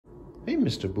Hey,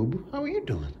 Mr. Boo Boo, how are you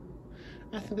doing?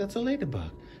 I think that's a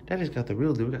ladybug. Daddy's got the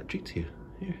real deal. We got treats here.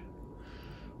 Here.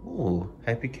 Oh,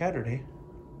 happy Caturday.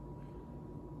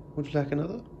 Would you like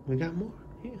another? We got more?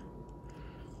 Yeah.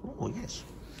 Oh, yes.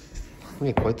 We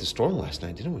had quite the storm last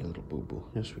night, didn't we, little Boo Boo?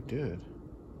 Yes, we did.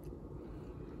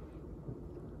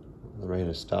 The rain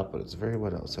has stopped, but it's very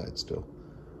wet outside still.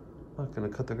 Not gonna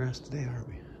cut the grass today, are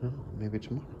we? No, maybe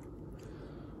tomorrow.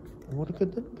 What a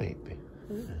good little baby.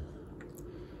 Yeah.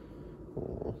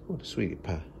 Oh, what a sweetie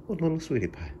pie. What a little sweetie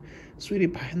pie. Sweetie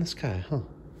pie in the sky, huh?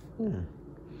 Yeah.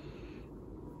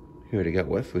 He already got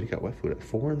wet food. He got wet food at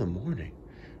 4 in the morning.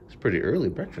 It's pretty early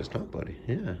breakfast, huh, buddy?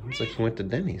 Yeah. It's like he went to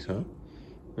Denny's, huh?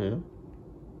 Yeah.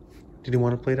 Did he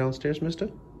want to play downstairs, mister?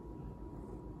 Do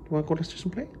you want to go downstairs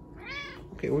and play?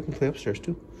 Okay, we can play upstairs,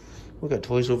 too. We got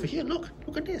toys over here. Look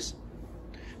at this.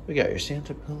 We got your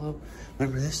Santa pillow.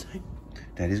 Remember this thing?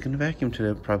 Daddy's going to vacuum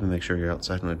today. Probably make sure you're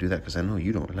outside when I do that, because I know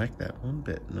you don't like that one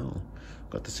bit. No.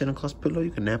 Got the Santa Claus pillow.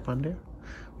 You can nap on there.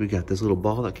 We got this little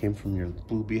ball that came from your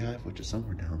blue beehive, which is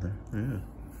somewhere down there. Yeah.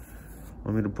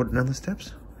 Want me to put it down the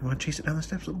steps? You want to chase it down the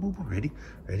steps, little boo boo? Ready?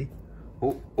 Ready?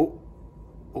 Oh,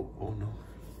 no.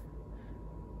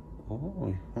 Oh,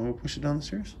 want me to push it down the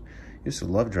stairs? You used to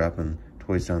love dropping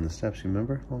toys down the steps, you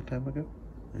remember? A long time ago?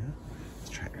 Yeah.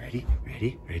 Let's try it. Ready?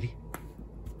 Ready? Ready?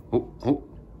 Oh.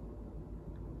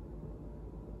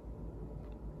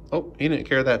 Oh, he didn't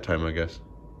care that time, I guess.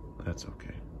 That's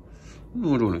okay.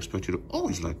 No, I don't expect you to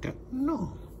always like that.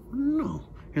 No.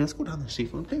 Here, let's go down there and see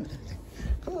if we can play with anything.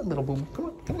 Come on, little boo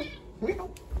boo. Come on. Here we go.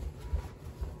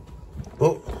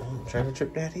 Oh, trying to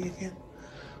trip Daddy again?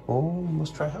 Oh,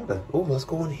 let's try harder. Oh, let's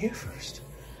go in here first.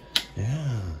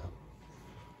 Yeah.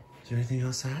 Is there anything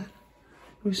outside?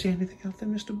 Do we see anything out there,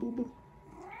 Mr. Boo Boo?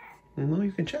 No,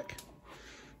 you can check.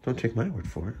 Don't take my word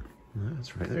for it.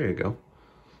 That's right. There you go.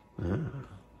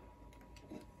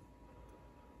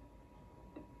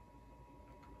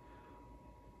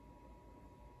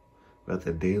 Got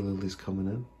the daylilies coming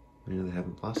in. Yeah, they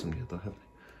haven't blossomed yet, though, have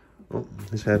they? Oh,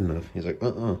 he's had enough. He's like,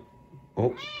 Oh,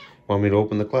 want me to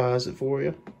open the closet for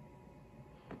you?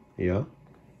 Yeah.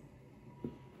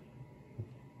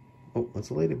 Oh, that's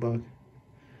a ladybug.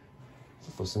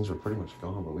 Those things are pretty much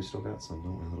gone, but we still got some,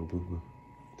 don't we, little boo boo?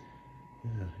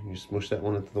 Yeah, you smush that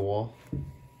one into the wall.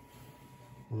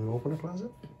 Want me to open the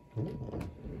closet? Oh,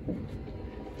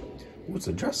 it's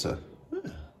a dresser.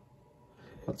 Yeah.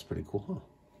 That's pretty cool, huh?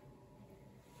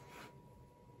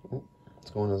 Oh,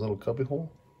 let's go in this little cubby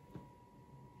hole.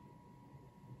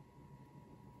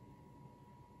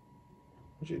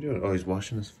 What you doing? Oh, he's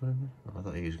washing his foot in there? Oh, I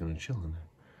thought he was going to chill in there.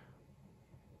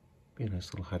 Be a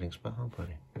nice little hiding spot, huh,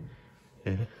 buddy?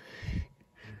 Yeah.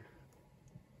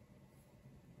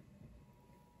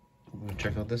 I'm going to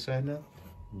check out this side now.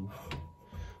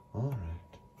 All right.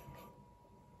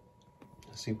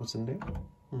 Let's see what's in there.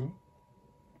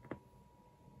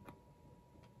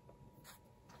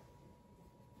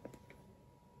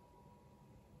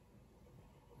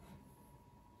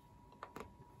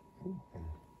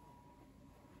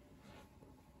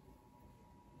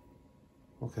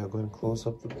 Okay, I'll go ahead and close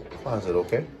up the closet,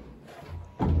 okay?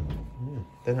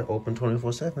 Then it open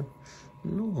 24/7.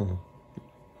 No.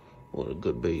 What a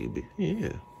good baby.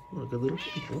 Yeah. What a good little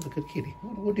kitty. What a good kitty.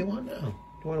 What do you want now? Do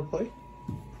you want to play?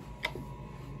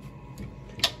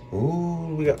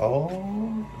 Ooh, we got,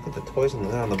 look at the toys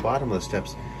on the bottom of the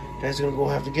steps. Dad's gonna go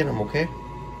have to get them, okay?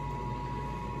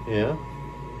 Yeah?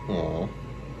 Aw.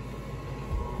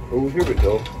 Oh, here we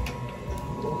go.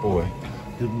 Oh boy.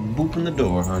 You're booping the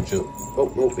door, aren't you?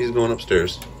 Oh, nope, he's going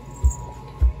upstairs.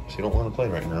 So you don't want to play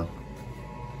right now.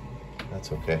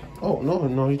 That's okay. Oh,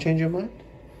 no, you change your mind?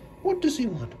 What does he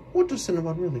want? What does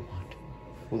Cinnabon really want?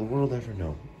 Will the world ever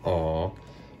know? Aw. You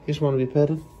just want to be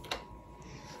petted?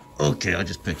 Okay, I'll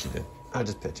just pet you then. I'll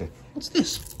just pet you. What's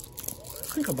this?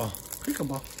 Crinkle ball.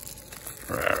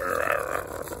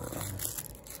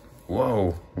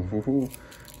 Whoa.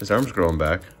 His arm's growing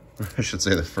back. I should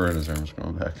say the fur in his arm's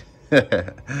growing back.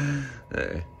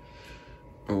 Hey.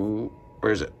 Ooh,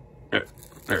 where is it?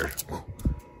 There.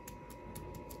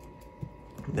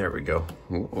 There we go.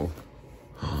 Ooh.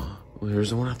 Well, here's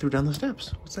the one I threw down the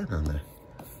steps. What's that on there?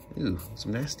 Ooh,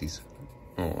 some nasties.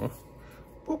 Oh.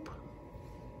 Whoop.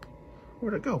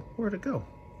 Where'd it go? What a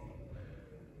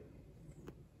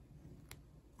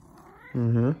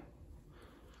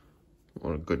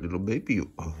good little baby you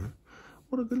are.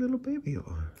 What a good little baby you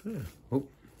are. Yeah. Oh,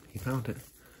 he found it.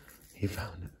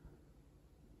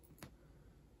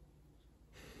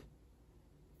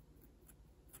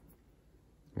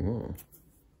 Whoa.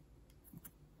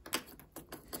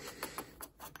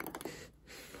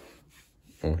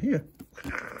 Oh, here.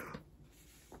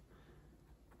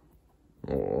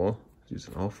 Oh, he's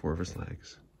using all 4 of his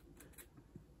legs.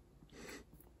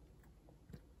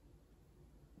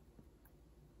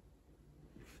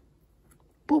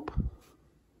 Boop.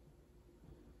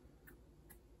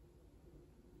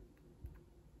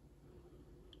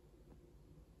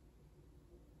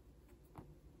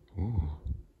 Ooh.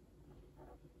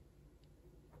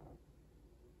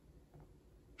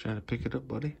 Trying to pick it up,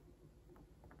 buddy.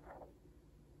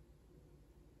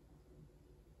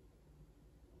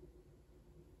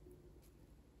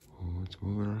 Oh, it's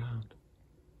moving around.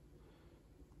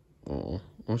 Oh,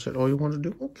 was that all you wanted to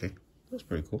do? Okay, that's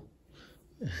pretty cool.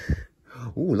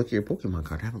 Ooh, look at your Pokemon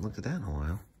card. I haven't looked at that in a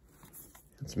while.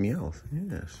 It's Meowth,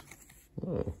 yes.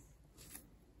 Whoa.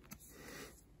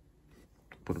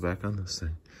 Put it back on this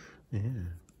thing. Yeah.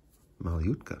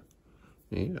 Malyutka.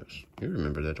 Yes. You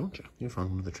remember that, don't you? You found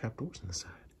one of the trapdoors on the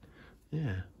side.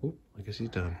 Yeah. Oop, I guess he's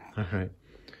done. All right.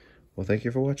 Well, thank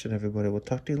you for watching, everybody. We'll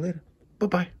talk to you later.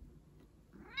 Bye-bye.